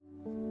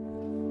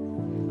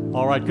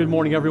All right, good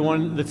morning,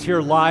 everyone that's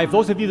here live.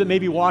 Those of you that may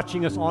be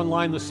watching us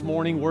online this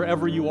morning,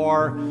 wherever you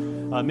are,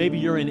 maybe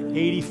you're in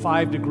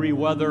 85-degree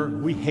weather.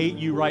 We hate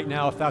you right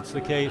now if that's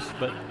the case,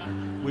 but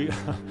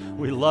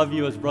we love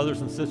you as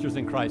brothers and sisters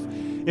in Christ.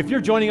 If you're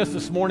joining us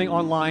this morning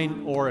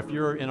online, or if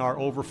you're in our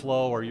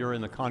overflow, or you're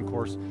in the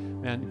concourse,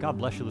 man, God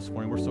bless you this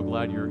morning. We're so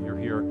glad you're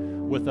here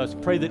with us.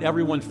 Pray that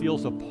everyone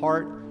feels a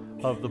part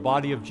of the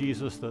body of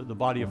Jesus, the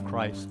body of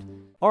Christ.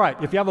 All right,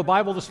 if you have a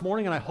Bible this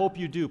morning, and I hope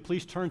you do,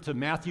 please turn to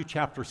Matthew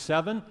chapter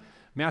 7.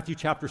 Matthew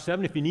chapter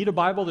 7. If you need a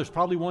Bible, there's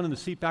probably one in the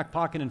seat back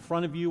pocket in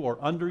front of you or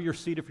under your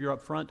seat if you're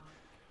up front.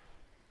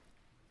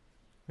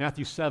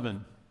 Matthew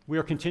 7. We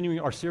are continuing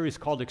our series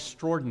called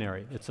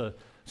Extraordinary. It's a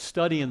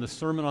study in the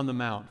Sermon on the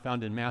Mount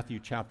found in Matthew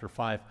chapter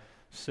 5,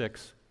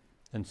 6,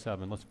 and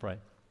 7. Let's pray.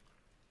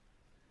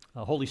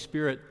 Holy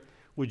Spirit,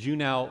 would you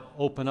now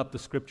open up the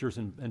Scriptures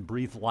and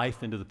breathe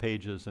life into the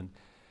pages and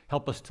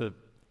help us to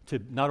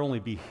not only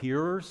be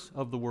hearers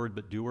of the word,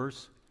 but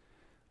doers.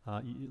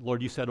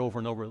 Lord, you said over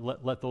and over,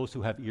 let those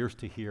who have ears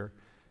to hear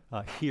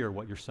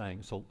what you're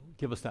saying. So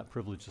give us that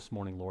privilege this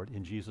morning, Lord,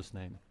 in Jesus'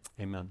 name.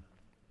 Amen.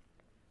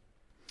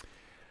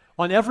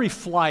 On every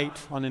flight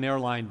on an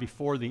airline,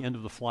 before the end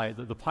of the flight,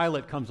 the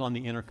pilot comes on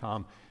the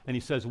intercom and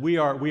he says, we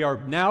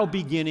are now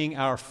beginning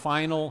our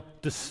final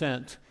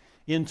descent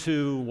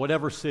into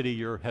whatever city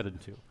you're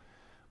headed to.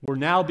 We're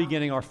now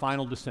beginning our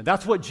final descent.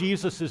 That's what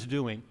Jesus is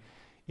doing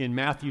in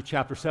Matthew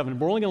chapter 7.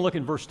 We're only going to look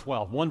in verse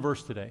 12, one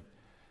verse today.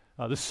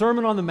 The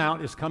Sermon on the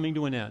Mount is coming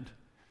to an end.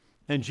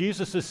 And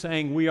Jesus is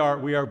saying we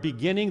are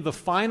beginning the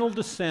final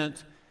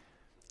descent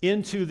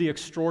into the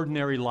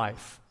extraordinary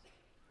life.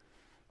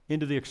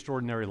 Into the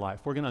extraordinary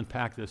life. We're going to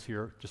unpack this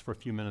here just for a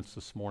few minutes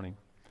this morning.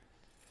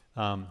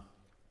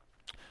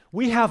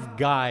 We have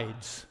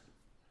guides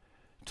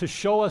to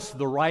show us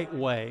the right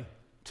way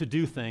to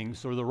do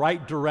things or the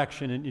right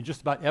direction in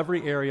just about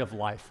every area of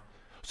life.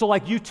 So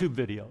like YouTube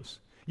videos.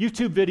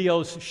 YouTube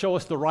videos show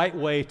us the right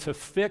way to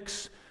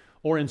fix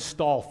or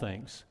install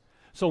things.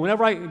 So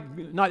whenever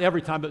not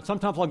every time, but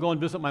sometimes I'll go and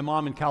visit my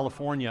mom in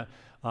California,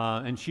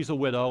 and she's a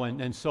widow,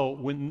 and so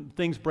when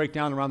things break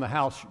down around the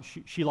house,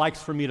 she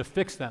likes for me to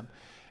fix them.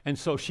 And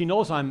so she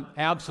knows I'm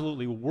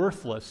absolutely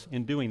worthless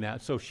in doing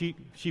that, so she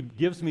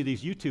gives me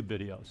these YouTube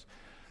videos.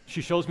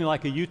 She shows me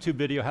like a YouTube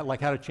video,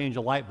 like how to change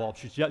a light bulb.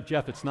 She's,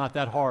 Jeff, it's not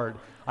that hard.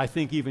 I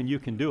think even you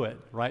can do it,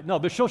 right? No,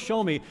 but she'll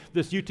show me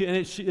this YouTube,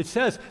 and it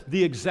says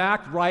the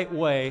exact right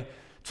way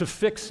to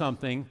fix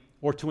something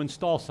or to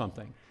install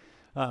something.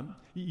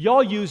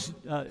 Y'all use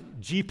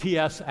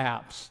GPS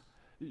apps.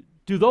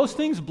 Do those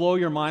things blow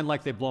your mind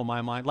like they blow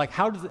my mind? Like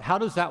how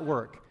does that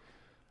work?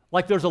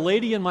 Like there's a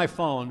lady in my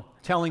phone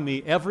telling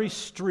me every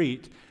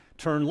street,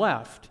 turn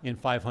left in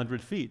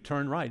 500 feet,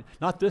 turn right.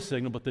 Not this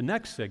signal, but the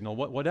next signal,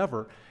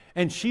 whatever.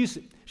 And she's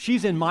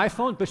in my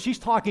phone, but she's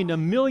talking to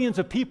millions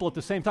of people at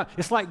the same time.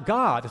 It's like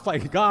God. It's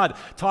like God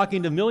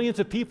talking to millions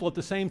of people at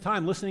the same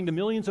time, listening to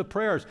millions of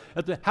prayers.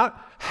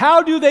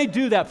 How do they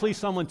do that? Please,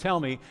 someone tell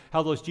me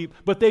how those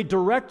But they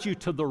direct you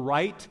to the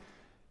right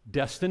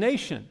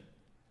destination.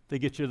 They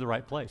get you to the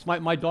right place.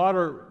 My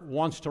daughter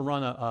wants to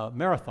run a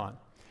marathon,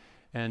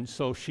 and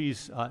so she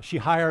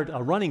hired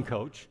a running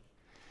coach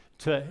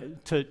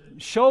to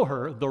show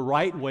her the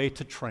right way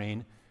to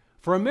train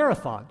for a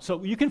marathon.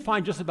 So you can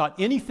find just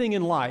about anything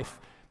in life,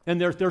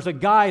 and there's a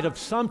guide of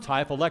some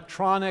type,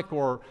 electronic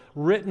or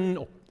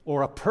written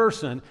or a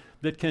person,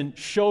 that can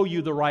show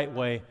you the right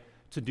way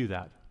to do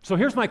that. So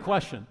here's my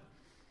question.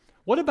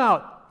 What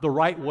about the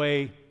right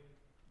way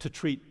to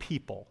treat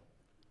people?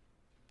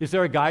 Is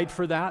there a guide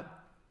for that?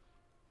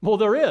 Well,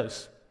 there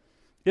is.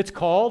 It's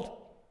called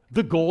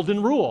the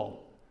Golden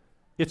Rule.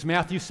 It's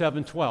Matthew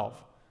 7:12.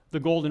 The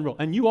Golden Rule.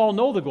 And you all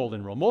know the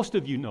Golden Rule. Most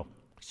of you know.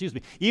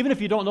 Even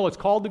if you don't know it's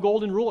called the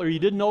Golden Rule, or you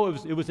didn't know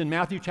it was in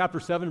Matthew chapter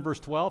 7,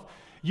 verse 12,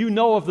 you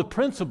know of the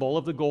principle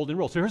of the Golden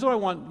Rule. So here's what I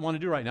want to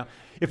do right now.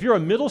 If you're a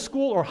middle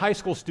school or high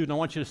school student, I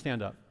want you to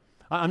stand up.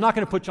 I'm not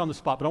going to put you on the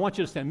spot, but I want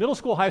you to stand. Middle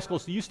school, high school,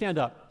 so you stand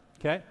up,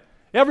 okay?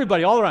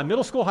 Everybody, all around,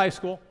 middle school, high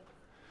school.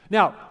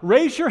 Now,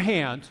 raise your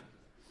hand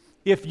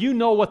if you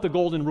know what the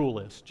Golden Rule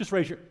is. Just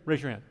raise your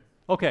hand.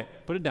 Okay,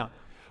 put it down.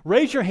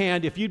 Raise your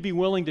hand if you'd be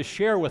willing to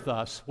share with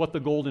us what the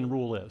Golden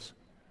Rule is.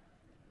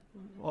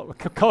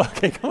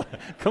 Okay,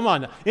 come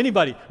on.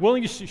 Anybody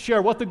willing to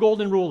share what the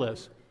Golden Rule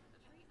is?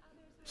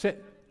 Say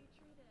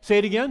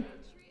it again.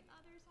 Treat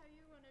others how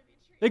you want to be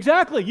treated.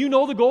 Exactly. You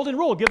know the Golden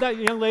Rule. Give that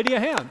young lady a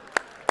hand.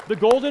 The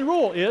Golden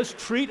Rule is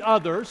treat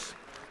others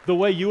the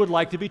way you would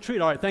like to be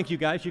treated. All right, thank you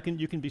guys. You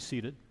can be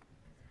seated.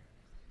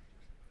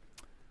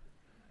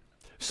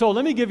 So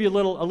let me give you a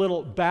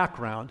little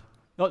background.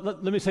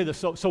 Let me say this.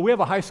 So we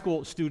have a high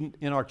school student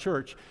in our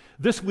church.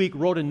 This week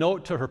wrote a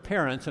note to her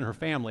parents and her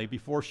family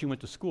before she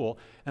went to school.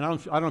 And I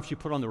don't know if she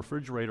put it on the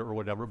refrigerator or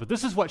whatever, but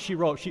this is what she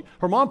wrote.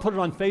 Her mom put it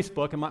on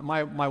Facebook, and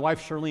my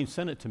wife Charlene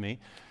sent it to me.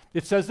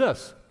 It says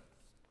this: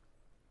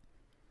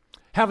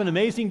 have an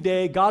amazing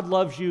day. God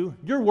loves you.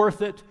 You're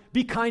worth it.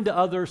 Be kind to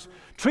others.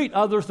 Treat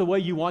others the way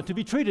you want to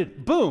be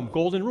treated. Boom,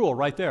 Golden Rule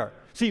right there.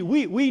 See,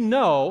 we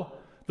know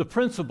the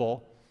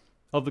principle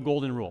of the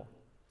Golden Rule.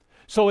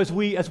 So as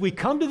we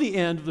come to the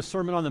end of the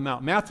Sermon on the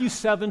Mount, Matthew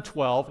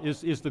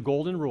 7:12 is the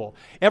golden rule.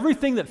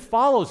 Everything that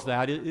follows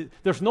that,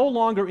 there's no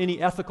longer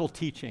any ethical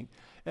teaching.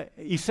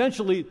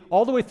 Essentially,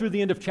 all the way through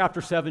the end of chapter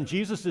 7,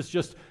 Jesus is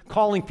just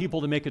calling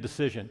people to make a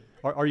decision.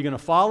 Are you going to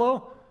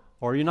follow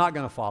or are you not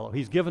going to follow?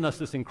 He's given us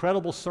this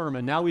incredible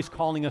sermon. Now he's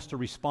calling us to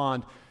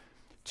respond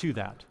to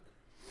that.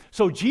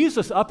 So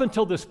Jesus, up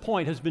until this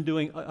point, has been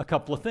doing a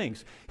couple of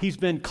things. He's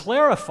been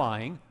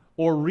clarifying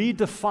or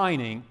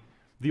redefining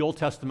the Old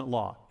Testament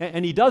law.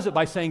 And he does it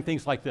by saying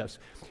things like this.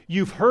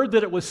 You've heard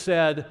that it was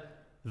said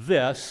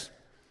this,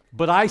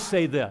 but I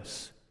say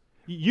this.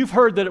 You've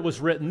heard that it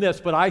was written this,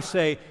 but I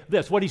say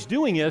this. What he's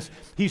doing is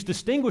he's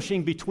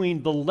distinguishing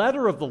between the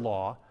letter of the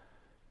law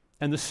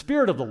and the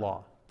spirit of the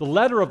law. The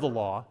letter of the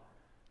law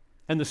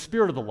and the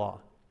spirit of the law.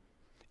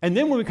 And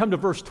then when we come to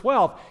verse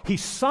 12, he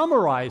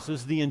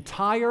summarizes the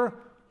entire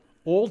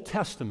Old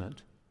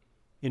Testament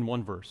in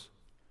one verse.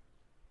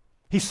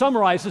 He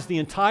summarizes the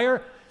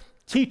entire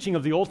teaching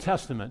of the Old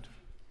Testament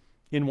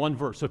in one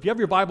verse. So if you have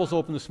your Bibles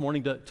open this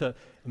morning to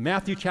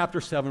Matthew chapter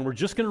 7, we're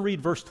just going to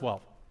read verse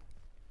 12.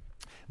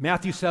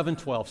 Matthew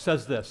 7:12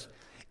 says this,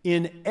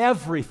 in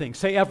everything,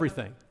 say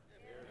everything.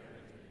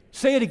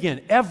 Say it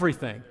again,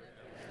 everything.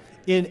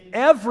 In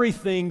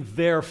everything,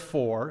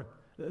 therefore,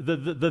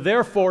 the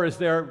therefore is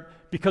there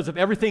because of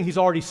everything he's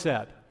already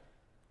said.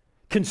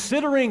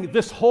 Considering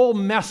this whole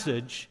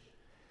message,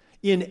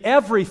 in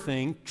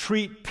everything,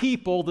 treat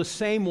people the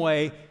same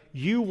way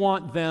you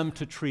want them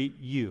to treat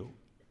you.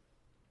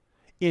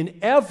 In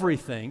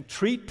everything,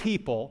 treat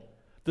people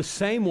the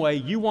same way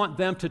you want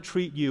them to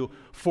treat you,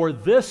 for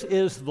this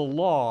is the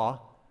law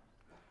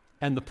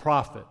and the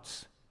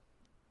prophets.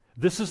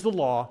 This is the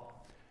law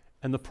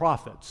and the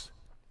prophets.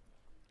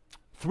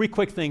 Three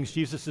quick things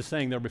Jesus is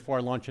saying there before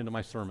I launch into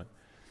my sermon.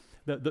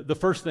 The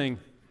first thing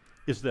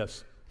is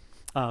this.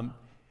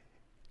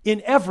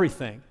 In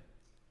everything,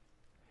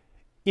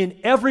 in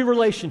every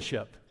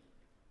relationship,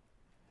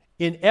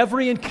 in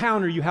every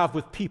encounter you have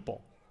with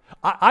people,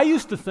 I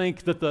used to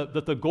think that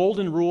the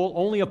golden rule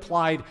only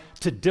applied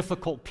to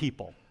difficult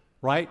people,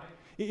 right?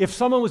 If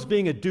someone was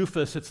being a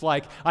doofus, it's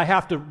like, I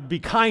have to be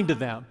kind to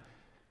them.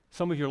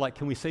 Some of you are like,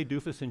 can we say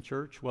doofus in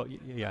church? Well,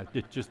 yeah,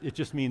 it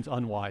just means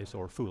unwise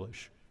or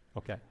foolish.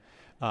 Okay.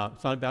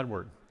 It's not a bad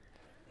word.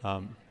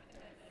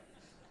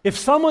 If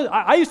someone,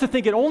 I used to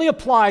think it only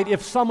applied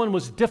if someone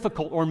was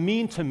difficult or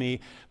mean to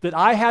me, that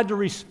I had to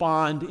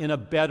respond in a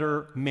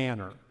better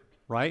manner,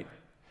 right?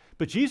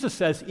 But Jesus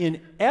says in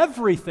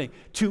everything,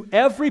 to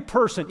every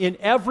person, in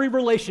every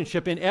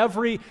relationship, in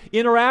every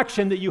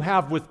interaction that you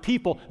have with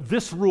people,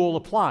 this rule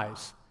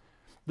applies.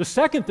 The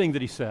second thing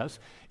that he says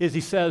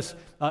is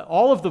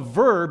all of the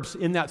verbs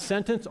in that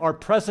sentence are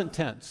present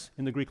tense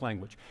in the Greek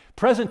language.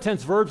 Present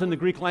tense verbs in the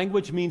Greek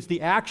language means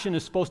the action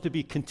is supposed to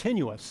be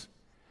continuous.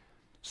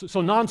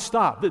 So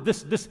nonstop.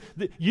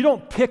 You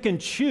don't pick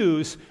and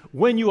choose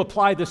when you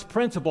apply this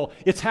principle.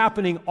 It's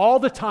happening all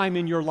the time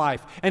in your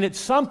life, and it's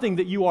something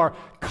that you are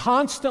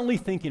constantly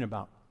thinking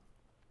about.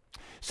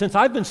 Since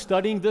I've been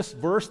studying this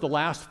verse the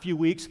last few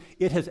weeks,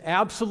 it has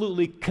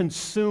absolutely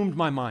consumed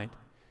my mind.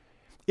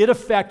 It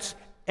affects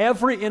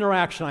every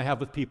interaction I have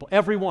with people,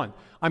 every one.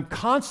 I'm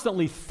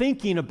constantly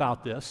thinking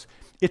about this.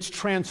 It's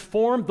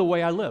transformed the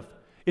way I live.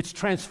 It's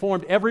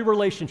transformed every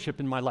relationship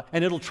in my life,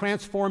 and it'll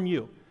transform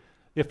you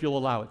if you'll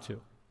allow it to.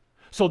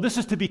 So this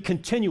is to be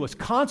continuous,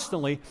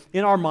 constantly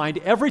in our mind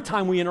every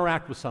time we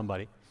interact with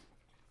somebody.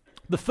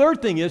 The third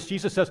thing is,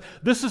 Jesus says,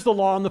 this is the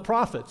law and the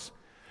prophets.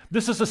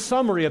 This is a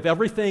summary of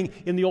everything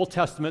in the Old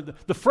Testament.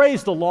 The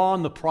phrase the law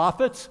and the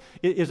prophets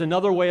is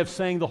another way of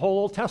saying the whole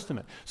Old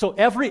Testament. So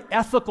every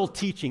ethical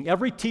teaching,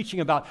 every teaching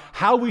about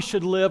how we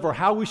should live or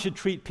how we should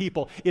treat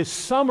people is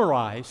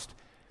summarized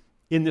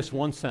in this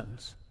one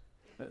sentence.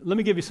 Let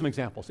me give you some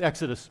examples.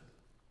 Exodus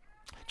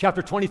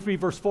chapter 23,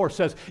 verse 4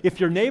 says, if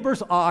your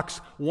neighbor's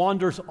ox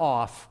wanders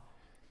off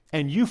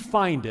and you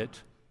find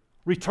it,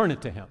 return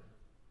it to him.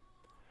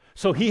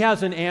 So he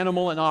has an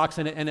animal, an ox,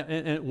 and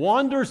it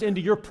wanders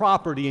into your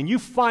property and you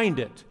find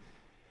it.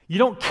 You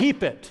don't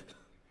keep it.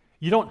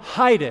 You don't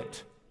hide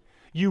it.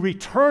 You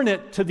return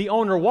it to the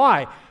owner.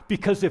 Why?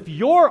 Because if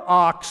your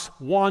ox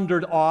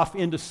wandered off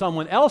into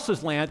someone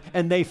else's land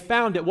and they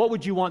found it, what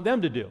would you want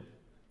them to do?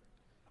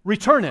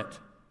 Return it.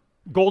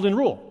 Golden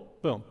rule.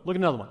 Boom. Look at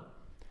another one.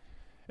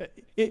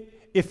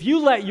 If you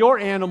let your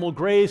animal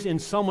graze in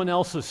someone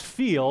else's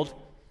field,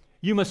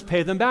 you must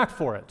pay them back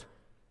for it.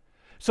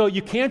 So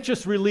you can't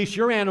just release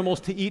your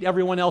animals to eat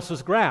everyone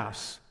else's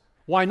grass.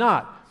 Why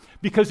not?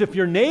 Because if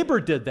your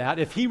neighbor did that,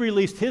 if he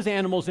released his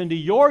animals into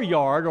your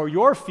yard or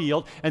your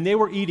field and they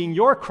were eating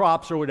your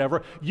crops or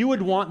whatever, you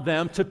would want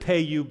them to pay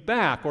you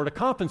back or to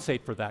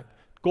compensate for that.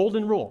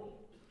 Golden rule.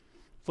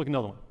 Let's look at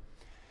another one.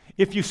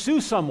 If you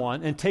sue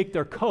someone and take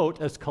their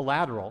coat as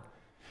collateral,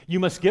 you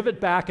must give it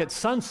back at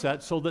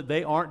sunset so that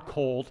they aren't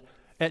cold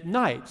at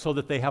night, so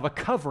that they have a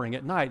covering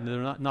at night and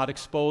they're not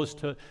exposed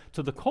to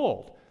the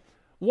cold.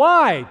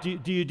 Why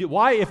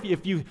why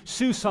if you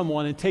sue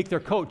someone and take their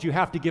coat, do you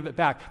have to give it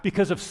back?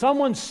 Because if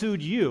someone sued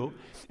you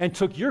and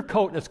took your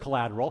coat as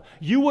collateral,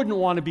 you wouldn't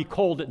want to be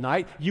cold at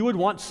night. You would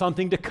want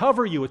something to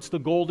cover you. It's the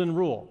golden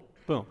rule.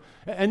 Boom.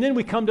 And then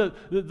we come to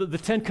the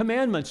Ten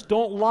Commandments.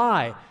 Don't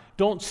lie.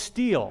 Don't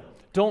steal.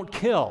 Don't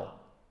kill.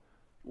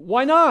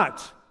 Why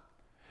not?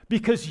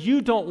 Because you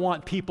don't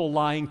want people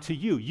lying to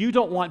you. You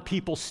don't want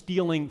people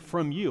stealing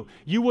from you.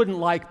 You wouldn't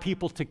like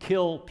people to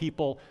kill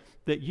people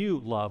that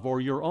you love or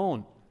your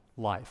own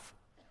life.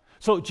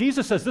 So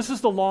Jesus says this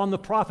is the law and the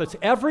prophets.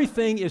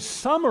 Everything is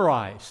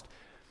summarized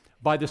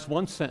by this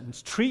one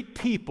sentence: treat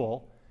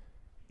people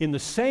in the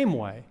same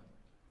way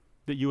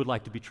that you would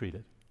like to be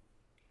treated.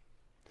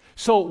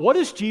 So what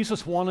does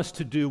Jesus want us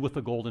to do with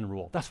the golden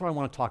rule? That's what I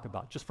want to talk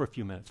about just for a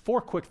few minutes.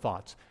 4 quick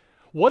thoughts.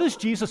 What does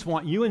Jesus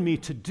want you and me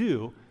to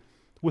do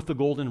with the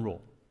golden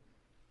rule?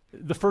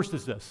 The first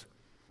is this: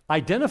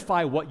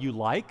 identify what you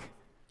like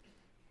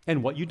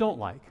and what you don't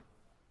like.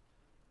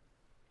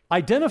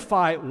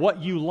 Identify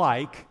what you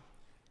like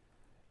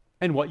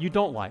and what you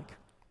don't like.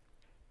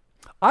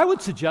 I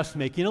would suggest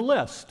making a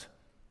list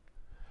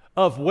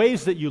of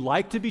ways that you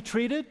like to be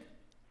treated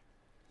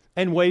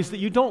and ways that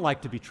you don't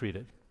like to be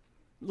treated.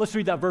 Let's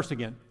read that verse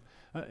again.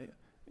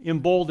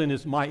 Embolden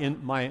is my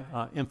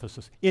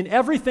emphasis. In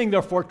everything,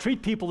 therefore,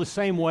 treat people the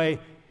same way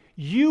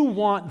you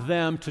want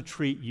them to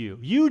treat you.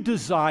 You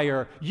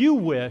desire, you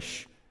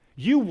wish,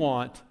 you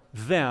want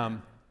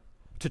them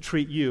to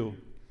treat you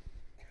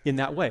in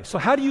that way. So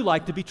how do you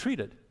like to be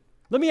treated?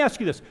 Let me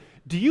ask you this.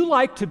 Do you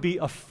like to be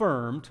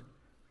affirmed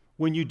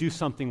when you do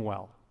something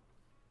well?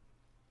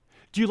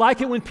 Do you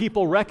like it when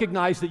people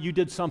recognize that you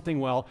did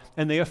something well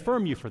and they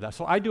affirm you for that?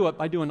 So I do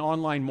an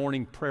online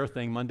morning prayer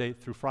thing Monday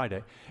through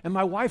Friday, and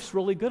my wife's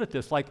really good at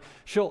this. Like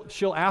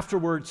she'll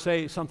afterwards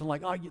say something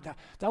like, "Oh,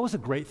 that was a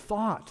great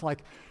thought.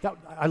 Like that,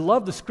 I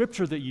love the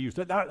scripture that you used.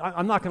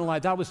 I'm not going to lie,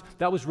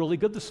 that was really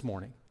good this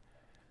morning."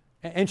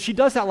 And she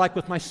does that like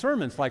with my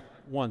sermons, like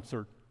once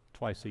or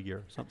twice a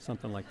year,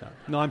 something like that.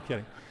 No, I'm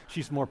kidding.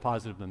 She's more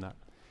positive than that.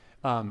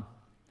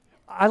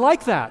 I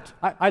like that.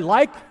 I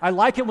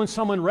like it when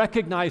someone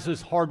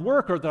recognizes hard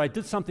work or that I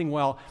did something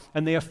well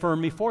and they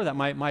affirm me for that.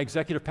 My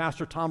executive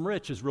pastor, Tom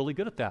Rich, is really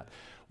good at that.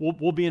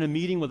 We'll be in a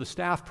meeting with a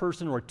staff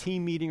person or a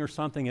team meeting or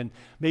something, and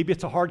maybe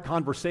it's a hard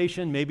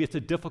conversation, maybe it's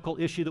a difficult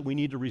issue that we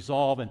need to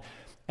resolve, and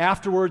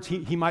afterwards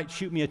he might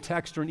shoot me a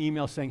text or an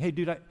email saying, "Hey,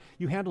 dude,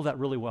 you handled that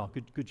really well.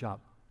 Good job."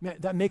 Man,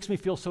 that makes me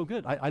feel so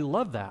good. I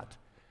love that.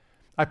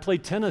 I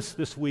played tennis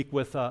this week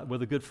with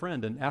a good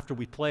friend, and after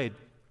we played,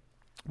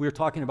 we were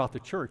talking about the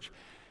church,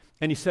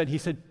 and he said,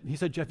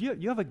 "Jeff,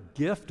 you have a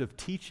gift of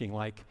teaching.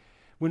 Like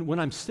when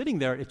I'm sitting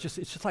there, it's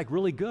just like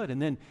really good,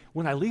 and then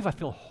when I leave, I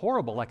feel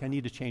horrible, like I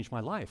need to change my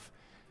life."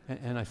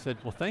 And I said,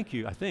 "Well, thank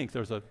you. I think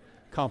there's a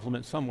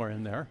compliment somewhere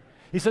in there."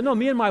 He said, "No,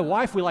 me and my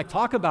wife, we like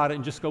talk about it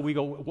and just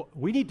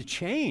we need to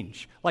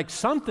change. Like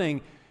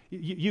something,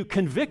 you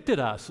convicted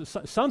us.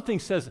 Something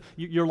says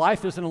your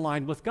life isn't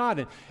aligned with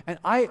God." And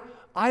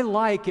I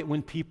like it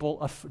when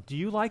people. Do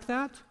you like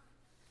that?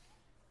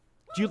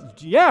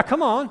 Yeah,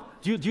 come on.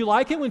 Do you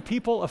like it when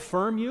people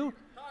affirm you?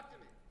 Talk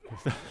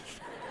to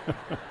me.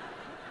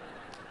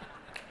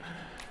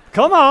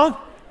 Come on.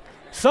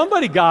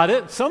 Somebody got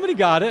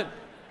it.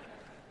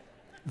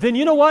 Then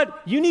you know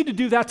what? You need to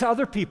do that to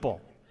other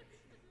people.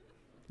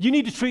 You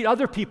need to treat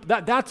other people.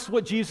 That's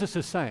what Jesus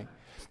is saying.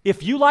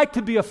 If you like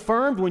to be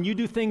affirmed when you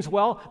do things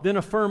well, then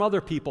affirm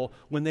other people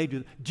when they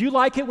do. Do you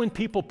like it when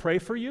people pray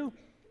for you?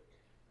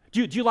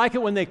 Do you like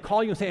it when they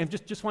call you and say, "I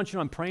just want you to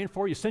know I'm praying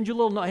for you"? Send you a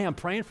little note, "Hey, I'm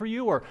praying for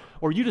you,"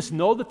 or you just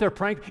know that they're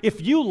praying. If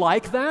you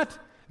like that,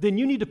 then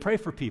you need to pray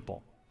for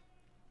people.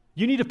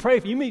 You need to pray.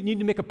 You need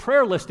to make a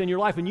prayer list in your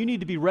life, and you need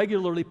to be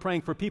regularly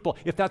praying for people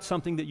if that's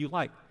something that you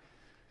like.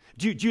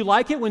 Do you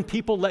like it when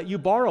people let you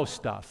borrow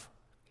stuff?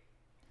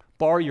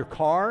 Borrow your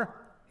car?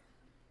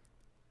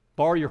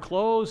 Borrow your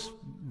clothes?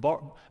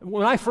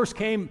 When I first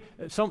came,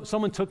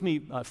 someone took me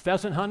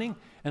pheasant hunting,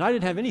 and I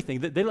didn't have anything.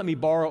 They let me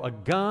borrow a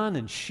gun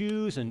and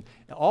shoes and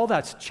all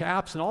that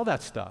chaps and all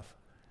that stuff.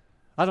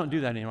 I don't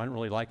do that anymore. I don't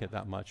really like it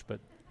that much,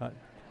 but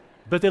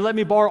they let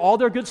me borrow all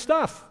their good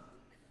stuff.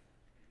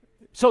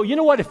 So you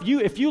know what?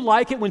 If you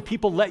like it when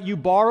people let you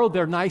borrow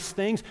their nice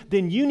things,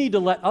 then you need to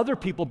let other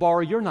people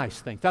borrow your nice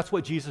things. That's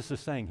what Jesus is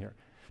saying here.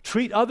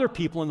 Treat other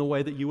people in the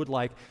way that you would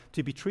like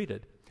to be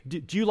treated.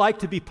 Do you like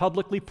to be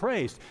publicly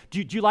praised?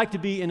 Do you like to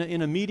be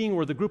in a meeting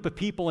with a group of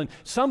people and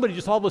somebody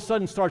just all of a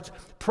sudden starts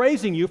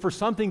praising you for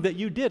something that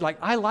you did? Like,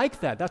 I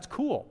like that. That's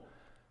cool.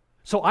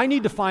 So I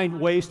need to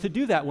find ways to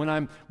do that when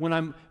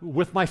I'm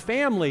with my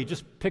family.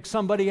 Just pick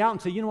somebody out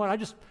and say, "You know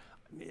what?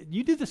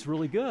 You did this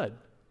really good,"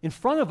 in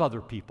front of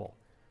other people.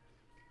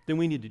 Then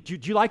we need to.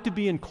 Do you like to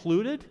be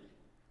included?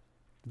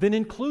 Then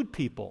include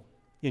people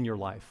in your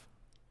life.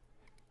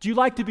 Do you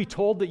like to be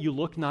told that you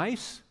look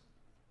nice?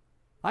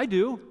 I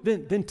do.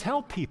 Then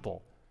tell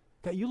people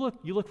that you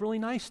look really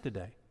nice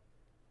today.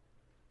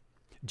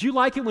 Do you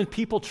like it when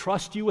people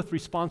trust you with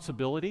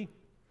responsibility?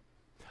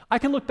 I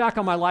can look back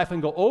on my life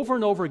and go over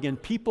and over again,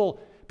 people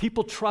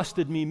People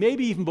trusted me,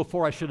 maybe even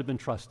before I should have been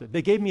trusted.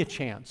 They gave me a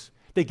chance.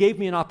 They gave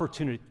me an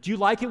opportunity. Do you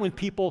like it when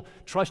people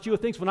trust you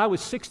with things? When I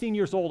was 16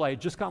 years old, I had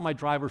just got my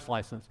driver's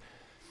license.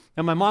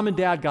 And my mom and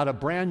dad got a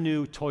brand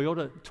new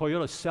Toyota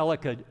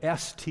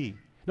Celica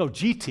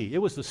GT. It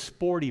was the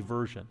sporty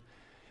version.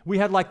 We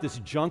had like this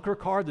junker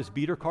car, this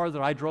beater car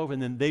that I drove,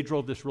 and then they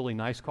drove this really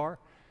nice car.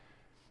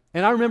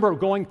 And I remember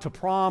going to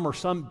prom or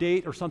some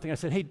date or something. I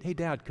said, hey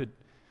Dad, could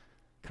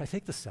I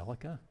take the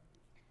Celica?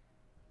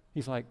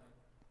 He's like,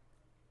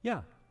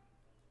 yeah.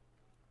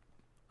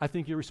 I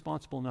think you're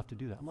responsible enough to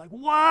do that. I'm like,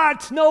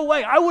 what? No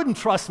way. I wouldn't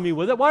trust me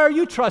with it. Why are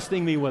you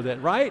trusting me with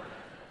it, right?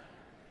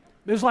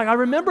 It was like, I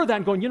remember that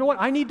and going, you know what?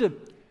 I need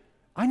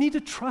to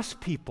trust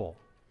people.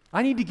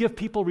 I need to give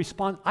people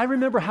response. I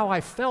remember how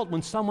I felt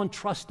when someone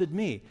trusted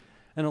me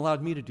and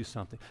allowed me to do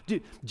something.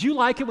 Do you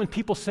like it when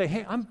people say,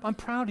 hey, I'm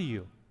proud of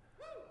you.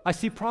 I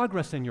see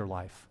progress in your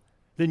life.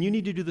 Then you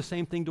need to do the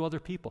same thing to other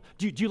people.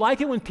 Do you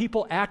like it when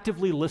people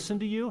actively listen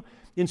to you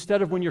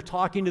instead of when you're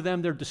talking to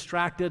them, they're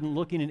distracted and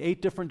looking in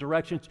 8 different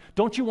directions?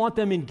 Don't you want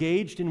them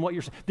engaged in what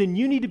you're saying? Then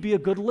you need to be a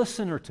good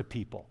listener to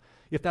people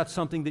if that's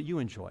something that you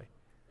enjoy.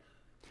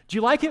 Do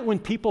you like it when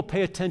people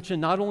pay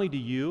attention not only to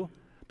you,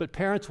 but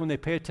parents when they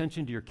pay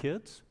attention to your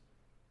kids?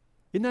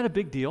 Isn't that a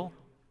big deal?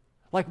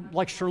 Like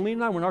Shirlene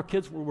and I, when our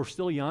kids were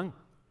still young,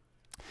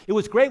 it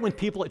was great when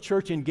people at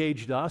church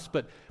engaged us,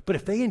 but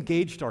if they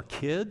engaged our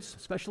kids,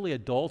 especially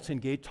adults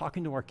engaged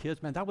talking to our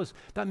kids, man,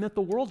 that meant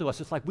the world to us.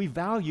 It's like we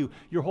value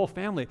your whole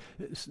family.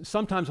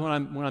 Sometimes when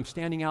I'm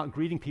standing out and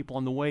greeting people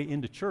on the way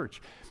into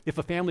church, if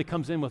a family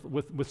comes in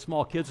with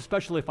small kids,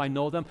 especially if I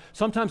know them,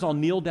 sometimes I'll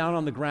kneel down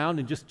on the ground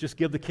and just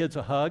give the kids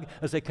a hug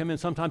as they come in.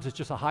 Sometimes it's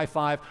just a high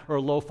five or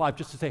a low five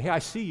just to say, hey, I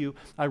see you.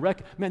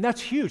 Man,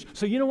 that's huge.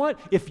 So you know what?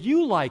 If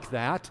you like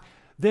that,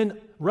 then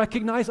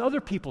recognize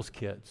other people's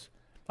kids.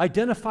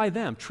 Identify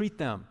them, treat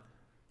them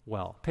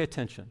well, pay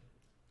attention.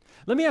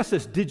 Let me ask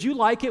this, did you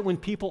like it when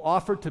people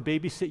offered to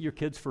babysit your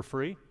kids for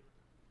free?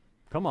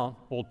 Come on,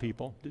 old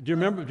people. Do you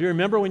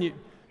remember when you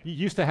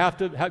used to have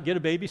to get a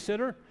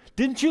babysitter?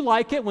 Didn't you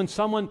like it when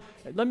someone,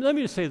 let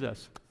me just say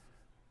this,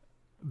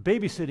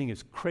 babysitting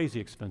is crazy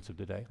expensive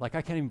today. Like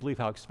I can't even believe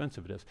how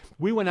expensive it is.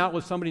 We went out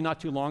with somebody not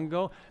too long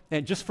ago,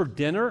 and just for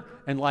dinner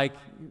and like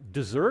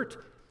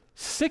dessert,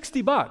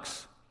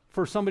 $60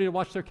 for somebody to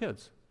watch their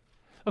kids.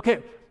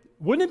 Okay,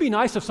 wouldn't it be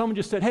nice if someone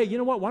just said, hey, you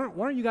know what, why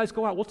don't you guys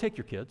go out? We'll take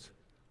your kids.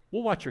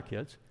 We'll watch your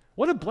kids.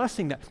 What a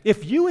blessing that.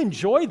 If you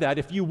enjoy that,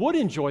 if you would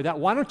enjoy that,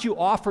 why don't you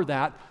offer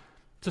that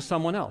to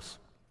someone else?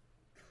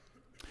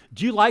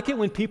 Do you like it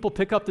when people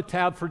pick up the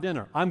tab for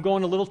dinner? I'm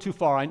going a little too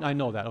far. I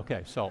know that.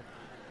 Okay, so.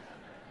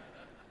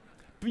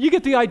 But you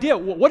get the idea.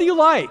 What do you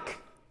like?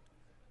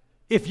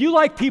 If you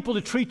like people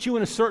to treat you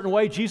in a certain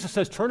way, Jesus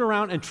says, turn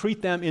around and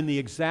treat them in the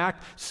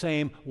exact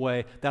same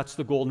way. That's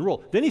the golden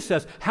rule. Then he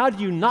says, how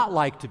do you not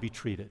like to be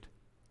treated?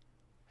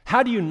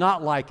 How do you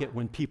not like it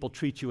when people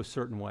treat you a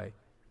certain way?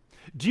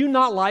 Do you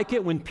not like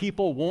it when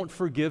people won't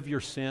forgive your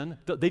sin?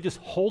 They just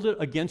hold it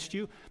against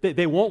you.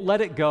 They won't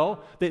let it go.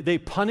 They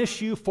punish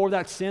you for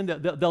that sin.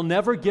 They'll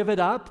never give it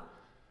up.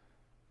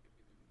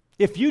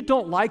 If you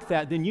don't like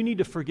that, then you need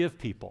to forgive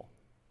people.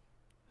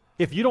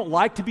 If you don't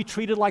like to be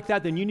treated like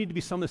that, then you need to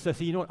be someone that says,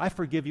 hey, you know what, I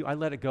forgive you, I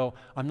let it go.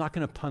 I'm not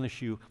going to punish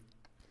you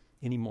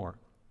anymore.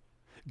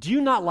 Do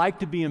you not like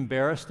to be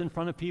embarrassed in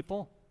front of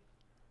people?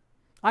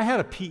 I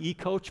had a PE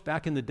coach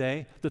back in the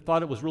day that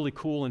thought it was really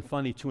cool and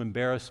funny to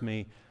embarrass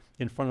me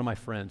in front of my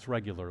friends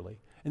regularly.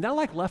 And that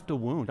like left a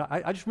wound.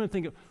 I just remember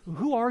thinking,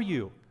 who are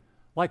you?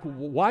 Like,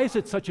 why is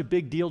it such a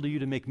big deal to you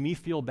to make me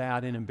feel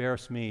bad and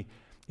embarrass me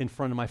in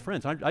front of my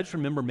friends? I just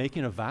remember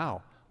making a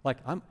vow. Like,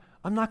 I'm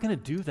not going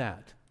to do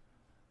that.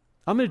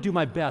 I'm going to do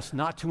my best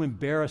not to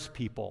embarrass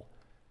people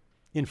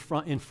in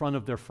front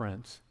of their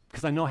friends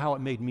because I know how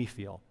it made me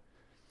feel.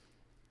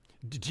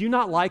 Do you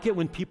not like it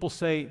when people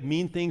say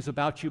mean things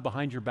about you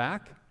behind your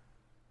back?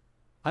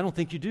 I don't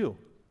think you do.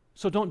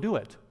 So don't do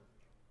it.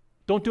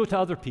 Don't do it to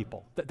other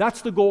people.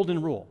 That's the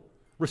golden rule.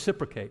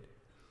 Reciprocate.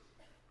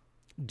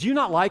 Do you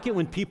not like it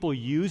when people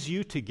use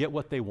you to get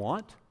what they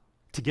want,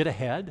 to get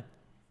ahead?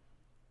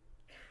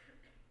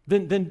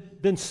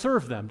 Then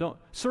serve them. Don't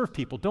serve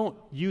people. Don't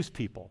use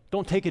people.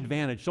 Don't take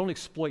advantage. Don't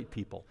exploit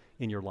people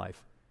in your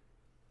life.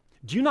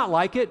 Do you not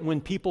like it when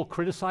people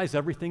criticize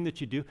everything that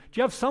you do? Do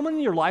you have someone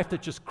in your life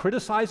that just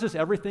criticizes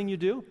everything you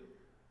do?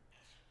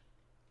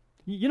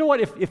 You know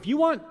what? If you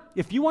want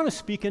to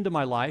speak into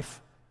my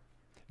life,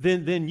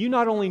 then you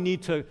not only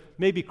need to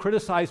maybe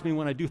criticize me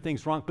when I do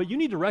things wrong, but you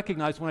need to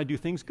recognize when I do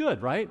things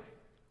good, right?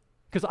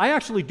 Because I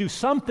actually do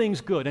some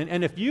things good.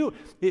 And if you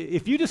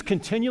just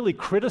continually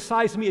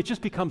criticize me, it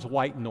just becomes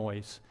white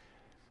noise.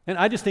 And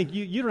I just think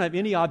you don't have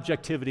any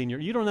objectivity in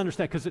you don't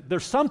understand, because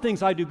there's some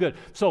things I do good.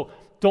 So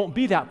don't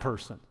be that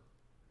person.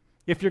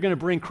 If you're going to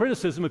bring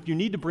criticism, if you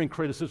need to bring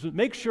criticism,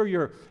 make sure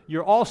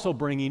you're also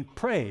bringing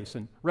praise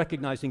and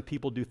recognizing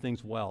people do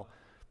things well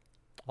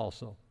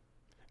also.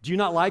 Do you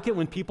not like it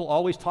when people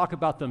always talk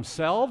about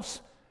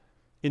themselves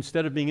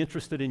instead of being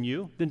interested in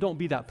you? Then don't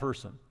be that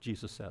person,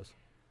 Jesus says.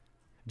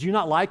 Do you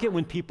not like it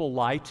when people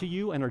lie to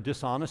you and are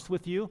dishonest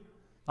with you?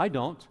 I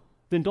don't.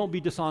 Then don't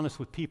be dishonest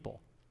with people.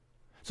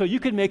 So you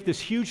could make this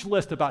huge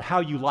list about how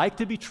you like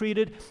to be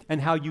treated and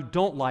how you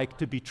don't like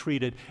to be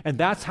treated, and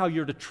that's how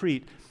you're to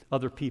treat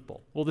other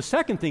people. Well, the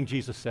second thing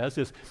Jesus says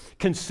is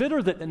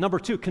consider that, number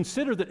two,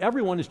 consider that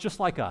everyone is just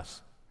like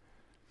us.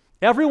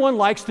 Everyone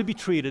likes to be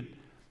treated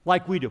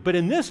like we do. But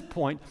in this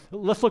point,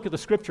 let's look at the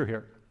scripture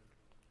here.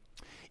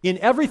 In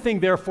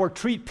everything, therefore,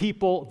 treat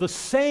people the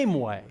same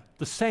way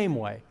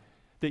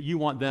that you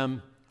want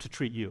them to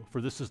treat you, for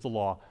this is the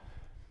law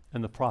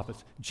and the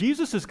prophets.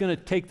 Jesus is going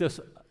to take this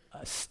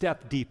a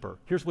step deeper.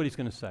 Here's what he's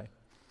going to say.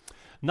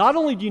 Not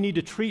only do you need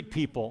to treat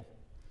people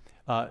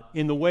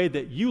in the way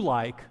that you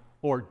like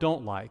or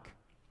don't like,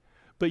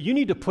 but you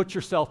need to put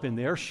yourself in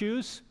their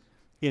shoes,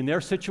 in their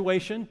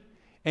situation,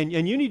 and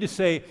you need to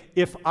say,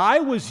 if I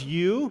was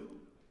you,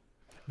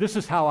 this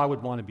is how I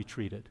would want to be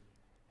treated.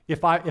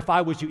 If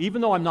I was you,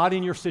 even though I'm not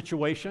in your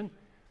situation,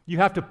 you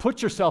have to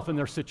put yourself in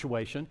their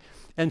situation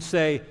and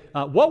say,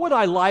 what would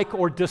I like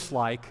or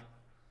dislike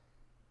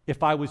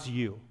if I was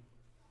you?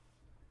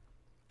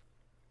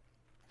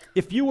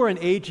 If you were an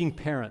aging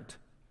parent,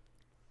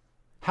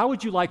 how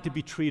would you like to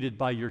be treated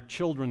by your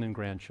children and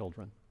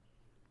grandchildren?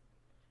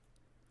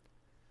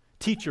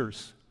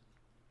 Teachers,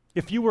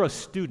 if you were a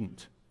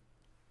student,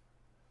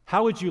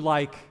 how would you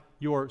like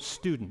your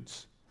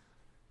students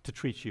to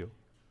treat you?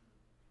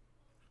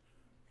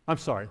 I'm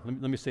sorry,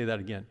 let me say that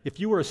again. If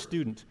you were a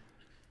student,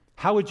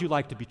 how would you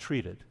like to be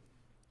treated?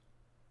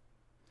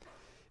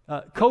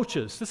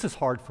 Coaches, this is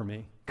hard for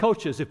me.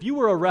 Coaches, if you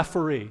were a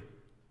referee,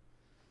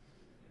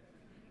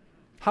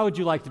 how would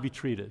you like to be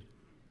treated?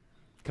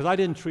 Because I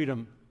didn't treat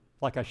them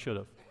like I should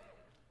have.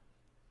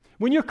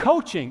 When you're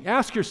coaching,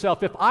 ask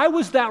yourself, if I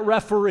was that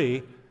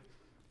referee,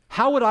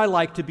 how would I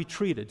like to be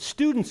treated?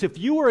 Students, if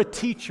you were a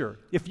teacher,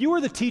 if you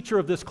were the teacher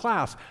of this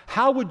class,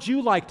 how would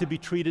you like to be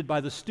treated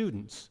by the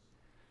students?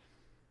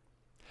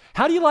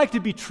 How do you like to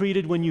be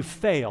treated when you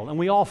fail? And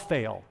we all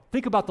fail.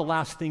 Think about the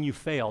last thing you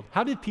failed.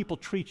 How did people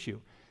treat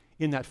you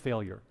in that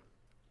failure?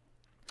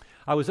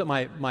 I was at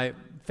my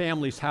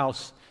family's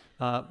house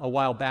a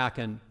while back,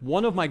 and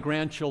one of my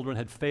grandchildren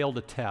had failed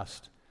a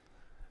test.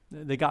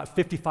 They got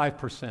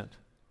 55%.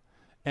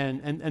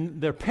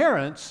 And their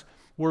parents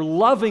were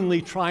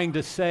lovingly trying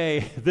to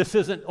say, this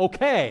isn't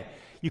okay.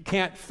 You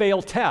can't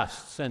fail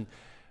tests. And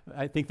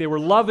I think they were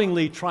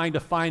lovingly trying to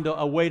find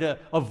a way to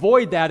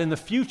avoid that in the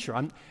future.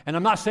 And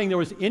I'm not saying there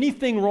was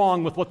anything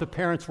wrong with what the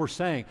parents were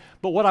saying,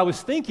 but what I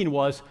was thinking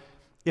was,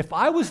 if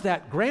I was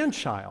that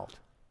grandchild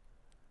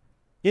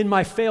in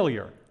my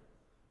failure,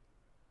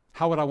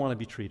 how would I want to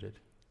be treated?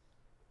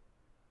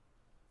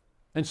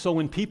 And so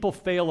when people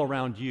fail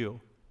around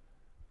you,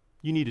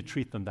 you need to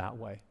treat them that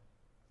way.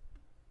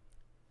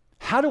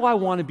 How do I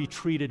want to be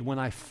treated when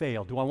I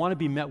fail? Do I want to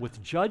be met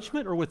with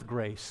judgment or with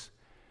grace?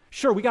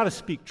 Sure, we got to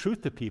speak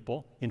truth to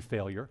people in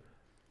failure,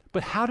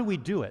 but how do we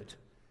do it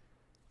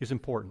is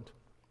important.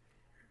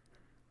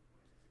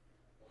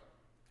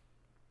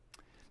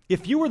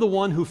 If you were the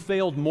one who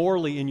failed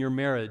morally in your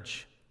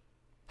marriage,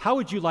 how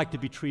would you like to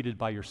be treated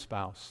by your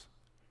spouse?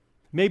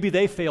 Maybe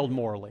they failed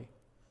morally,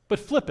 but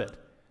flip it.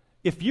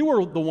 If you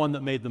were the one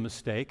that made the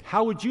mistake,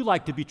 how would you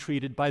like to be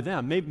treated by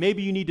them?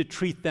 Maybe you need to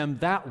treat them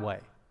that way.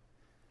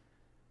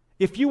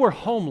 If you were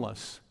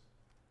homeless,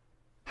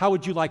 how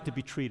would you like to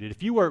be treated?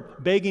 If you were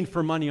begging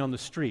for money on the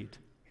street,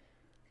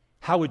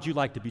 how would you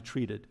like to be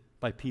treated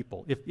by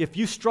people? If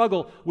you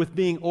struggle with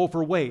being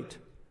overweight,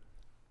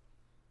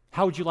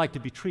 how would you like to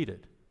be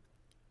treated?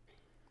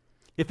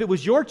 If it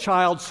was your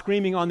child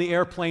screaming on the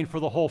airplane for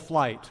the whole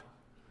flight,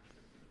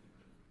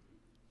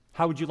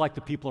 how would you like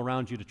the people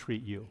around you to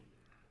treat you?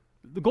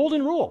 The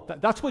golden rule,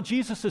 that's what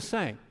Jesus is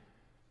saying.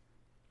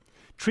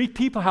 Treat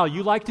people how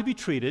you like to be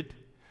treated.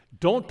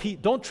 Don't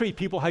treat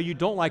people how you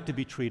don't like to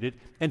be treated,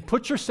 and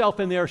put yourself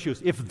in their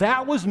shoes. If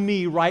that was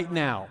me right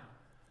now,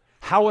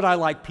 how would I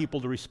like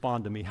people to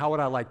respond to me? How would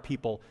I like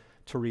people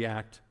to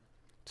react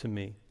to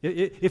me?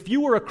 If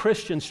you were a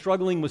Christian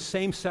struggling with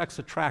same-sex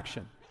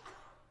attraction,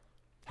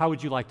 how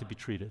would you like to be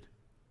treated?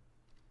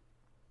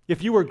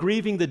 If you were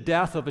grieving the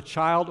death of a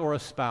child or a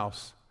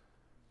spouse,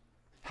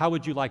 how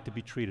would you like to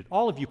be treated?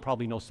 All of you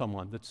probably know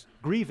someone that's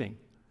grieving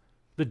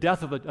the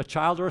death of a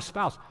child or a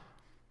spouse.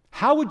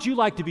 How would you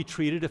like to be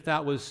treated if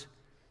that was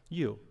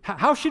you?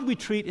 How should we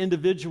treat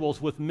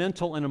individuals with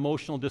mental and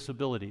emotional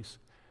disabilities?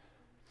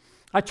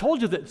 I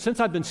told you that since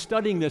I've been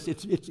studying this,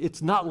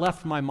 it's not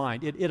left my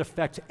mind. It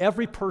affects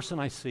every person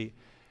I see.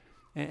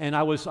 And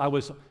I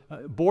was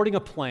boarding a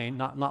plane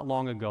not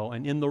long ago,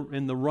 and in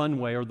the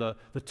runway or the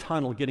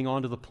tunnel getting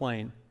onto the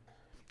plane,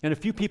 and a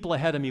few people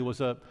ahead of me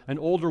was an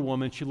older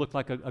woman. She looked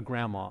like a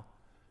grandma,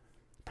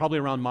 probably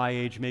around my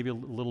age, maybe a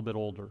little bit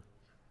older.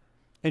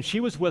 And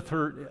she was with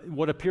her,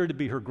 what appeared to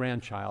be her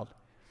grandchild.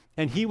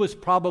 And he was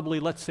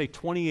probably, let's say,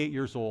 28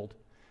 years old,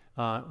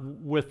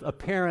 with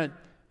apparent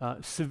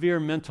severe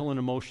mental and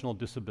emotional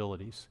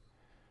disabilities.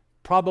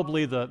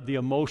 Probably the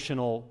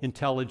emotional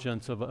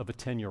intelligence of a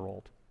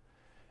 10-year-old.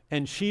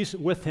 And she's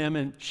with him,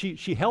 and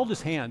she held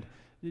his hand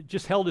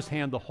just held his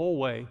hand the whole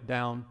way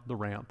down the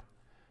ramp.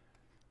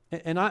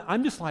 And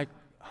I'm just like,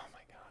 oh my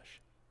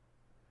gosh.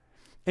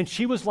 And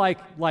she was like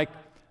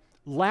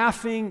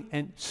laughing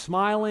and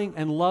smiling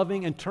and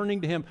loving and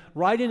turning to him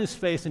right in his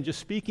face and just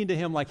speaking to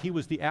him like he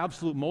was the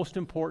absolute most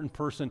important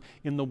person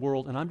in the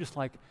world. And I'm just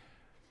like,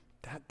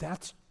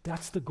 that's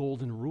the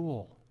golden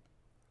rule.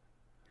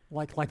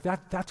 Like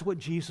that's what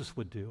Jesus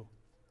would do.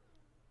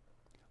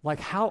 Like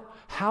how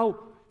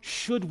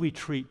should we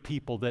treat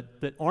people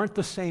that aren't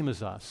the same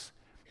as us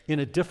in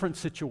a different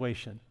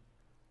situation?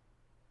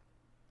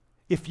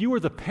 If you were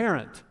the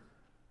parent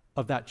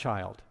of that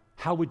child,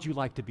 how would you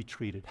like to be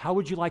treated? How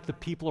would you like the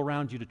people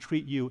around you to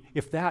treat you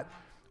if that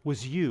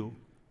was you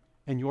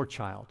and your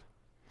child?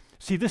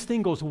 See, this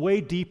thing goes way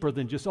deeper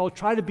than just,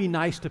 try to be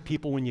nice to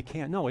people when you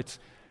can't. No, it's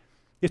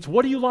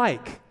what do you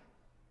like?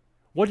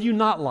 What do you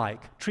not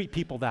like? Treat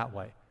people that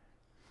way.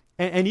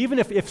 And even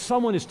if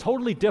someone is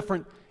totally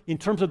different in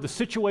terms of the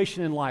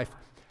situation in life,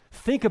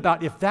 think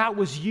about if that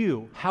was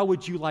you, how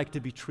would you like to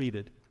be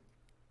treated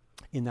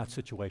in that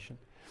situation?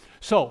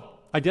 So,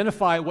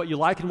 identify what you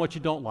like and what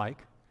you don't like.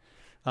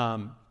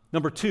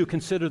 Number 2,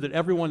 consider that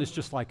everyone is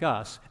just like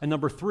us. And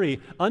number 3,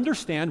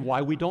 understand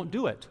why we don't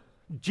do it.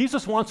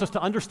 Jesus wants us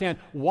to understand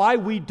why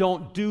we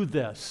don't do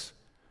this.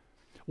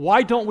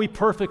 Why don't we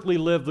perfectly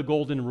live the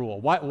golden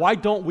rule? Why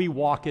don't we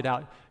walk it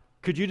out?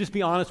 Could you just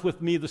be honest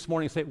with me this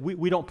morning and say,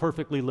 we don't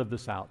perfectly live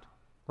this out,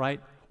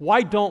 right?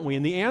 Why don't we?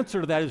 And the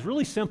answer to that is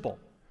really simple.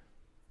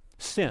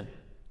 Sin.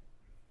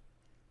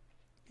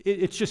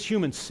 It's just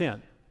human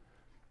sin.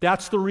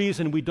 That's the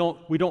reason we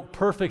don't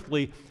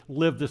perfectly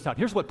live this out.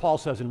 Here's what Paul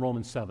says in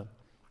Romans 7.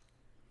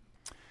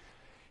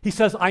 He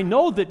says, I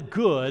know that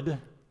good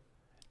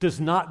does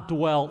not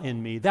dwell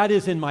in me, that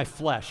is in my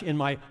flesh, in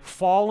my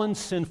fallen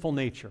sinful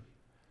nature.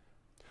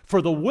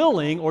 For the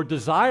willing or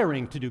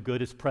desiring to do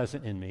good is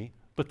present in me,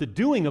 but the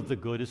doing of the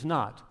good is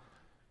not.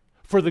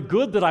 For the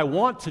good that I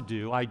want to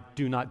do, I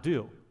do not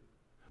do.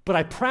 But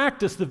I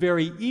practice the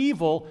very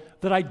evil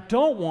that I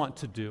don't want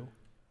to do.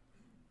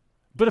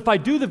 But if I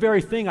do the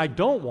very thing I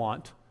don't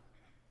want,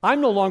 I'm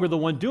no longer the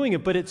one doing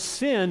it, but it's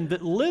sin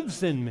that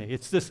lives in me.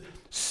 It's this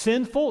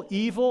sinful,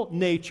 evil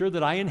nature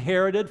that I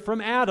inherited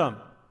from Adam.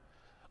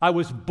 I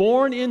was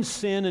born in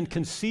sin and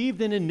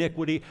conceived in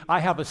iniquity. I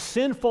have a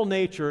sinful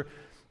nature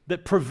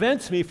that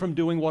prevents me from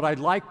doing what I'd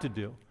like to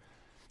do.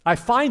 I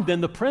find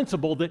then the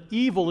principle that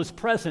evil is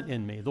present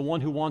in me, the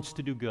one who wants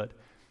to do good.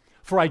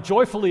 For I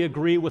joyfully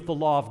agree with the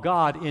law of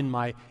God in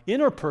my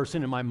inner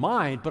person, in my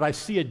mind, but I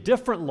see a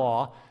different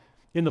law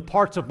in the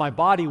parts of my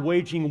body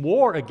waging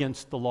war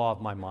against the law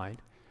of my mind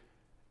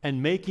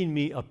and making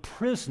me a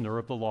prisoner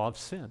of the law of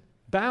sin,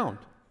 bound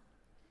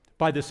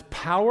by this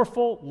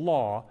powerful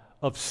law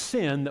of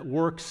sin that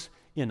works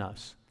in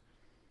us,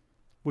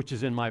 which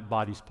is in my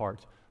body's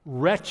parts.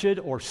 Wretched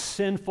or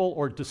sinful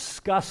or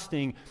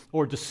disgusting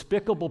or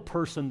despicable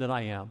person that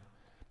I am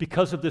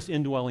because of this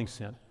indwelling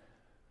sin.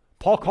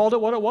 Paul called it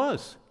what it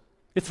was.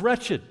 It's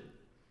wretched.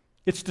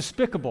 It's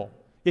despicable.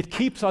 It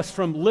keeps us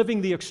from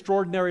living the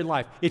extraordinary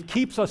life. It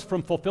keeps us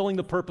from fulfilling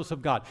the purpose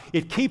of God.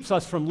 It keeps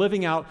us from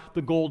living out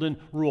the golden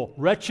rule.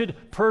 Wretched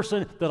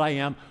person that I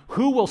am,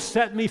 who will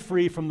set me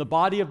free from the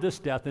body of this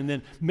death? And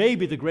then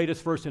maybe the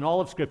greatest verse in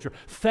all of Scripture.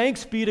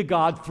 Thanks be to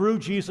God through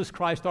Jesus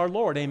Christ our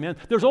Lord. Amen.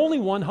 There's only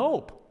one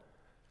hope.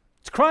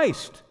 It's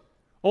Christ.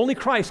 Only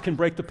Christ can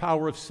break the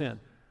power of sin.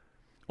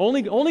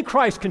 Only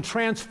Christ can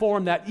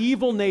transform that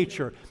evil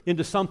nature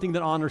into something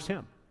that honors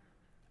Him.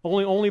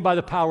 Only by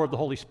the power of the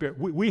Holy Spirit.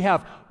 We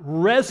have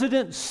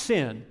resident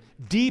sin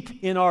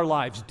deep in our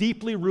lives,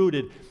 deeply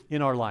rooted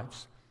in our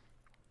lives.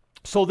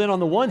 So then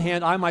on the one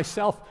hand, I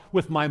myself,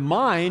 with my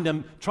mind,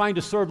 am trying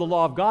to serve the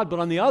law of God, but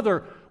on the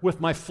other, with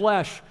my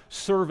flesh,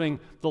 serving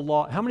the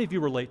law. How many of you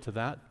relate to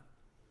that?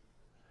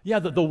 Yeah,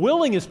 the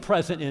willing is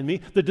present in me.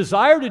 The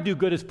desire to do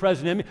good is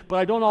present in me, but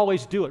I don't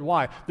always do it.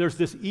 Why? There's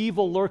this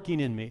evil lurking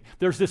in me.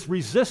 There's this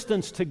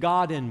resistance to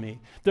God in me.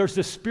 There's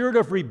this spirit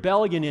of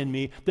rebellion in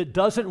me that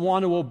doesn't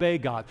want to obey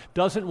God,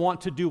 doesn't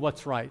want to do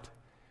what's right.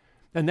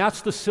 And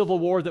that's the civil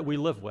war that we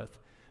live with.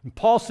 And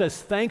Paul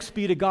says, thanks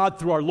be to God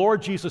through our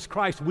Lord Jesus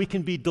Christ, we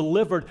can be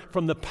delivered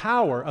from the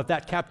power of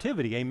that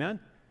captivity. Amen?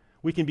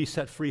 We can be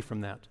set free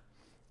from that.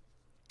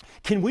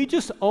 Can we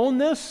just own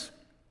this?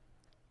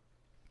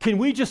 Can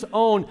we just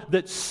own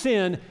that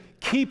sin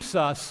keeps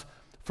us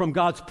from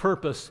God's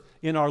purpose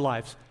in our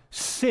lives?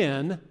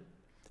 Sin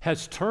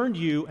has turned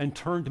you and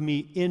turned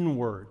me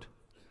inward.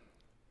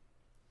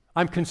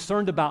 I'm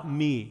concerned about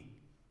me.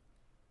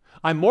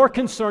 I'm more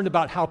concerned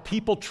about how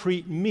people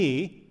treat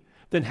me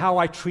than how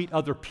I treat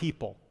other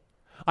people.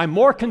 I'm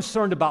more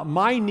concerned about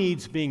my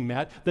needs being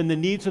met than the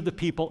needs of the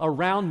people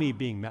around me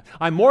being met.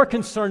 I'm more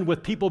concerned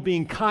with people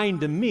being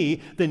kind to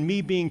me than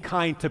me being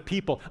kind to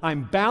people.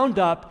 I'm bound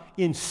up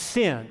in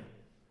sin.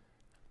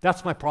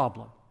 That's my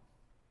problem.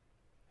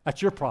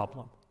 That's your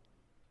problem.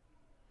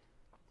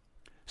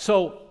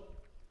 So,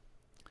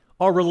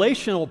 our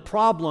relational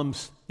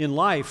problems in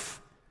life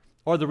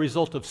are the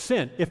result of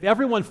sin. If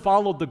everyone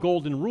followed the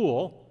golden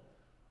rule,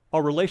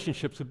 our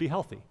relationships would be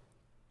healthy.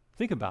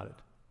 Think about it.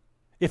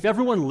 If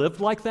everyone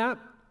lived like that,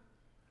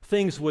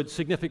 things would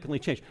significantly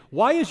change.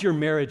 Why is your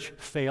marriage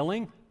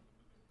failing?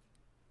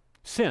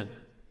 Sin.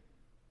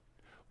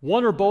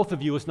 One or both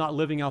of you is not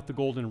living out the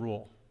golden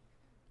rule.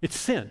 It's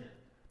sin.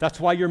 That's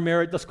why you're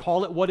married. Let's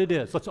call it what it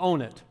is. Let's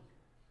own it.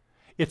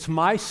 It's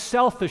my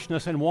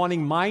selfishness and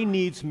wanting my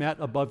needs met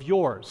above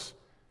yours.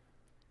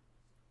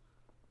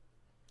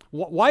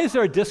 Why is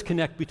there a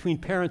disconnect between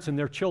parents and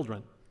their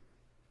children?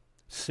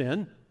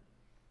 Sin.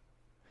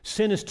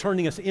 Sin is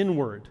turning us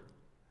inward.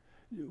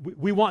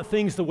 We want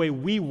things the way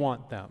we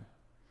want them,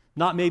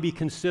 not maybe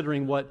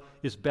considering what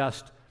is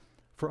best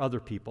for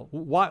other people.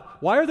 Why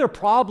are there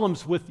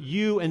problems with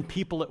you and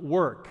people at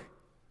work?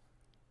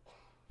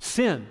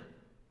 Sin.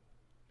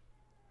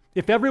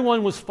 If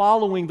everyone was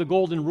following the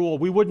golden rule,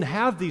 we wouldn't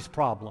have these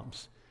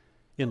problems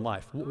in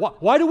life.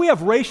 Why do we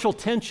have racial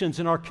tensions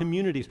in our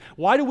communities?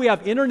 Why do we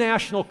have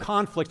international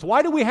conflicts?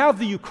 Why do we have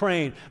the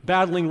Ukraine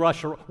battling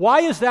Russia?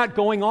 Why is that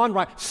going on?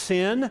 Right?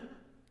 Sin.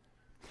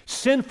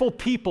 Sinful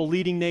people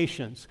leading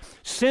nations,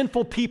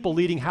 sinful people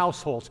leading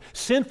households,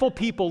 sinful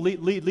people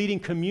leading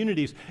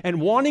communities, and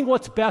wanting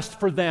what's best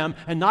for them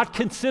and not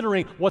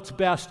considering what's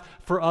best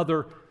for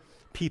other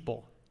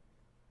people.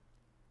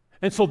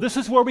 And so this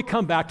is where we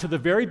come back to the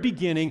very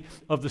beginning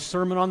of the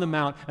Sermon on the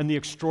Mount and the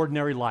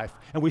extraordinary life.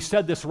 And we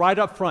said this right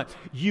up front.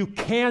 You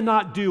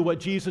cannot do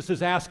what Jesus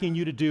is asking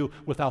you to do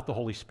without the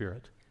Holy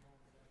Spirit.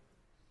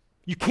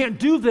 You can't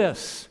do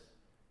this.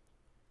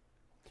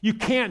 You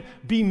can't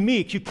be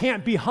meek. You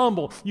can't be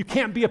humble. You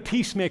can't be a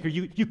peacemaker.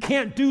 You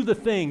can't do the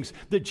things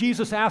that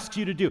Jesus asks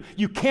you to do.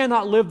 You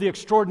cannot live the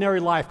extraordinary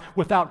life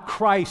without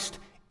Christ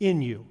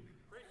in you.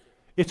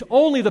 It's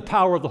only the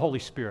power of the Holy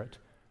Spirit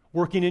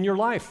working in your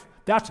life.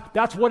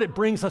 That's what it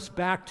brings us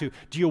back to.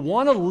 Do you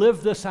want to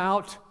live this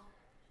out?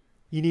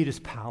 You need His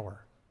power.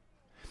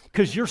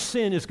 Because your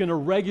sin is going to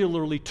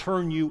regularly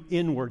turn you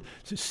inward,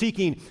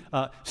 seeking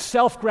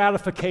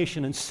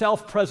self-gratification and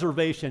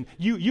self-preservation.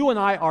 You and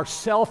I are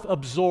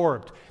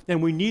self-absorbed,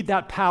 and we need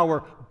that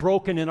power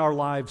broken in our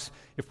lives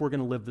if we're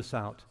going to live this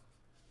out.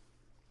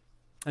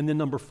 And then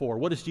number 4,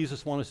 what does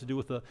Jesus want us to do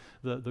with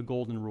the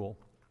golden rule?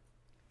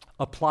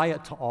 Apply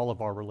it to all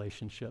of our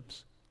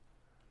relationships.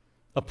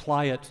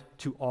 Apply it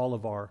to all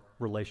of our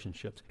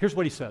relationships. Here's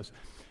what He says.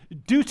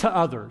 Do to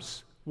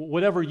others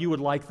whatever you would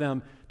like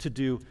them to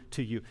do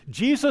to you.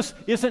 Jesus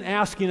isn't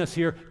asking us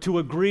here to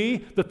agree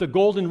that the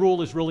golden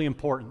rule is really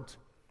important.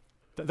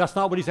 That's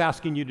not what He's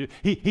asking you to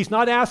do. He's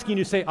not asking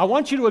you to say, I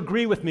want you to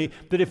agree with me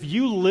that if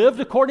you lived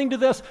according to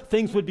this,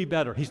 things would be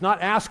better. He's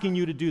not asking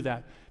you to do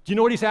that. Do you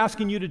know what He's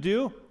asking you to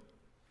do?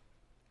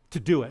 To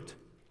do it.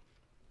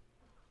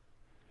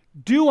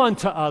 Do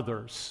unto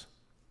others.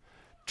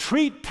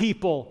 Treat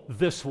people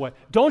this way.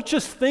 Don't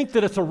just think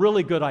that it's a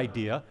really good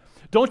idea.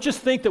 Don't just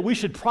think that we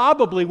should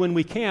probably, when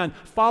we can,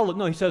 follow it.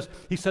 No, he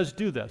says,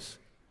 do this.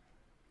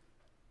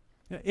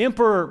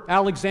 Emperor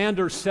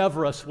Alexander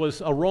Severus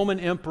was a Roman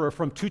emperor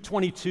from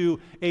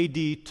 222 AD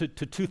to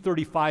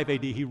 235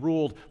 AD. He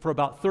ruled for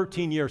about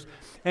 13 years.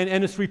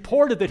 And it's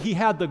reported that he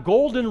had the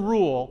golden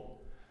rule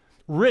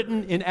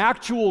written in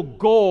actual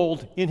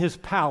gold in his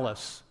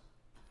palace.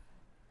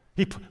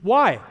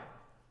 Why?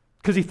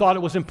 Because he thought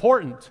it was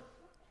important.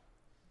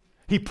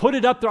 He put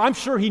it up there. I'm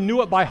sure he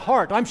knew it by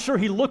heart. I'm sure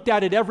he looked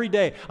at it every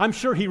day. I'm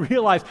sure he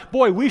realized,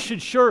 boy, we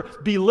should sure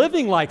be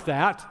living like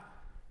that.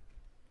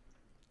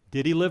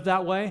 Did he live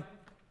that way?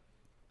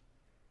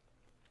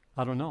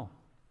 I don't know.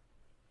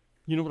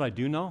 You know what I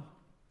do know?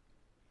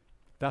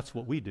 That's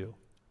what we do.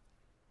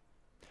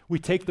 We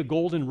take the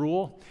golden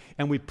rule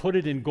and we put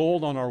it in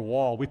gold on our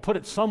wall. We put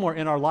it somewhere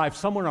in our life,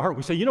 somewhere in our heart.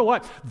 We say, you know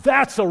what?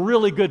 That's a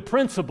really good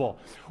principle.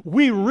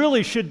 We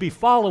really should be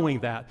following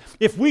that.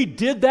 If we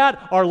did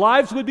that, our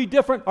lives would be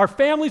different, our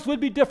families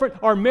would be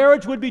different, our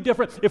marriage would be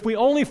different. If we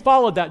only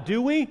followed that,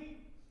 do we?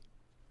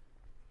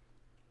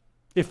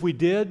 If we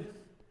did,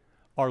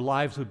 our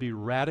lives would be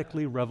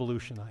radically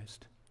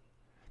revolutionized,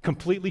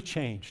 completely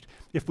changed.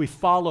 If we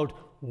followed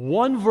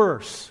one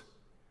verse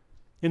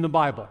in the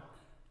Bible.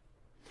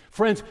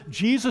 Friends,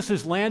 Jesus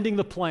is landing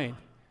the plane.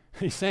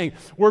 He's saying,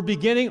 we're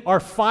beginning our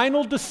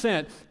final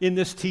descent in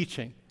this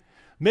teaching.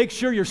 Make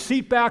sure your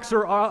seat backs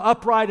are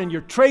upright and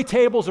your tray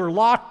tables are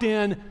locked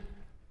in.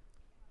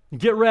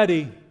 Get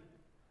ready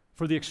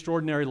for the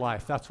extraordinary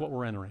life. That's what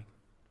we're entering.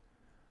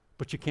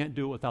 But you can't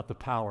do it without the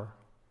power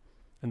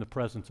and the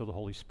presence of the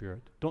Holy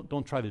Spirit.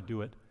 Don't try to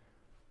do it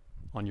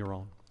on your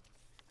own.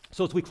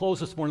 So as we close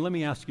this morning, let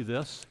me ask you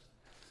this.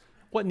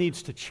 What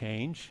needs to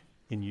change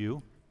in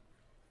you?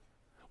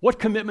 What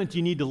commitment do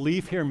you need to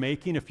leave here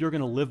making if you're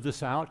going to live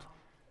this out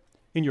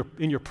in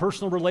your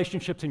personal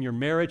relationships, in your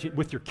marriage,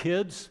 with your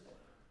kids?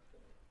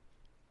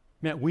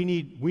 Man, we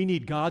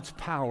need God's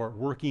power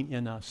working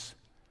in us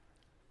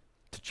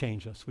to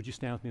change us. Would you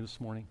stand with me this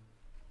morning?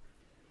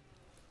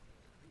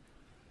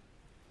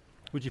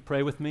 Would you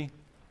pray with me?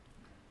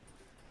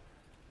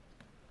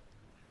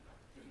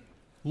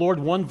 Lord,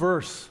 one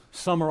verse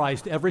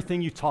summarized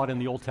everything you taught in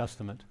the Old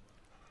Testament.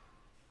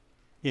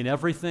 In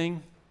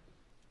everything,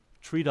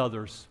 treat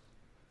others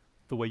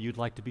the way you'd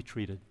like to be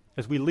treated.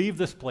 As we leave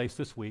this place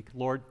this week,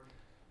 Lord,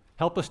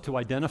 Help us to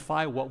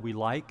identify what we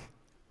like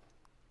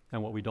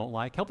and what we don't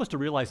like. Help us to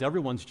realize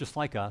everyone's just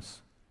like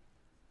us.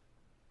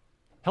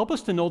 Help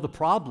us to know the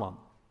problem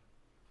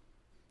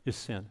is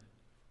sin.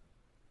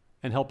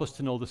 And help us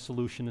to know the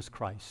solution is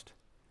Christ.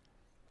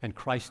 And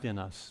Christ in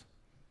us,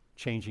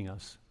 changing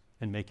us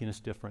and making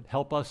us different.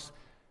 Help us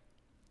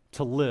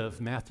to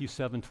live Matthew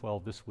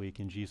 7:12 this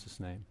week in Jesus'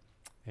 name.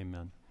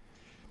 Amen.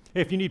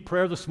 Hey, if you need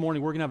prayer this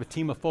morning, we're going to have a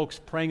team of folks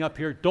praying up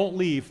here. Don't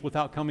leave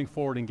without coming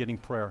forward and getting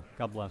prayer.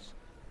 God bless.